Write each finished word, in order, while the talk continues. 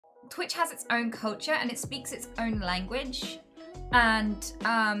Twitch has its own culture and it speaks its own language. And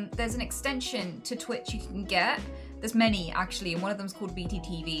there's an extension to Twitch you can get. There's many actually, and one of them's called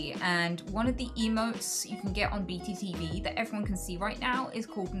BTTV. And one of the emotes you can get on BTTV that everyone can see right now is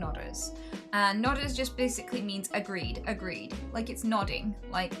called nodders. And nodders just basically means agreed, agreed. Like it's nodding.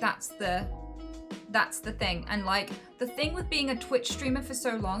 Like that's the thing. And like the thing with being a Twitch streamer for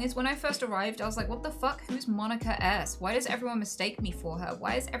so long is when I first arrived, I was like, what the fuck? Who's Monica S? Why does everyone mistake me for her?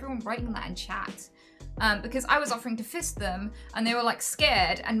 Why is everyone writing that in chat? Because I was offering to fist them and they were like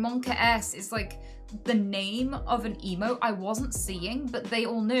scared, and Monka S is like the name of an emote I wasn't seeing, but they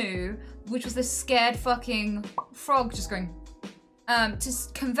all knew, which was this scared fucking frog just going, to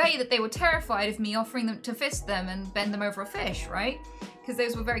convey that they were terrified of me offering them to fist them and bend them over a fish, right? Because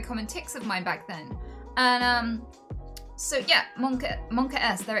those were very common tics of mine back then. And so yeah, Monka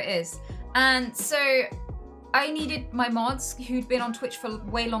S, there it is. And so I needed my mods who'd been on Twitch for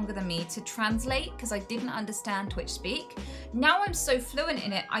way longer than me to translate because I didn't understand Twitch speak. Now I'm so fluent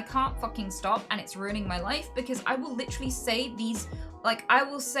in it, I can't fucking stop, and it's ruining my life because I will literally say these, like I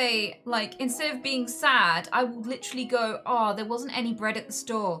will say, like instead of being sad, I will literally go, oh, there wasn't any bread at the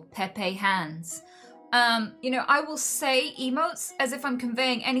store, Pepe hands. You know, I will say emotes as if I'm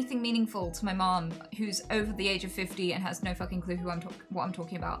conveying anything meaningful to my mom who's over the age of 50 and has no fucking clue what I'm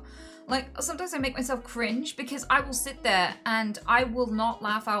talking about. Like, sometimes I make myself cringe because I will sit there and I will not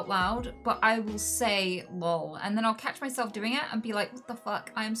laugh out loud, but I will say lol. And then I'll catch myself doing it and be like, what the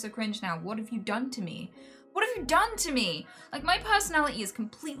fuck? I am so cringe now. What have you done to me? What have you done to me? Like, my personality has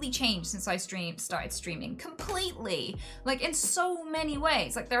completely changed since I started streaming. Completely. Like, in so many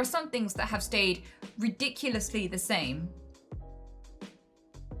ways. Like, there are some things that have stayed ridiculously the same.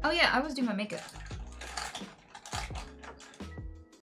 Oh yeah, I was doing my makeup.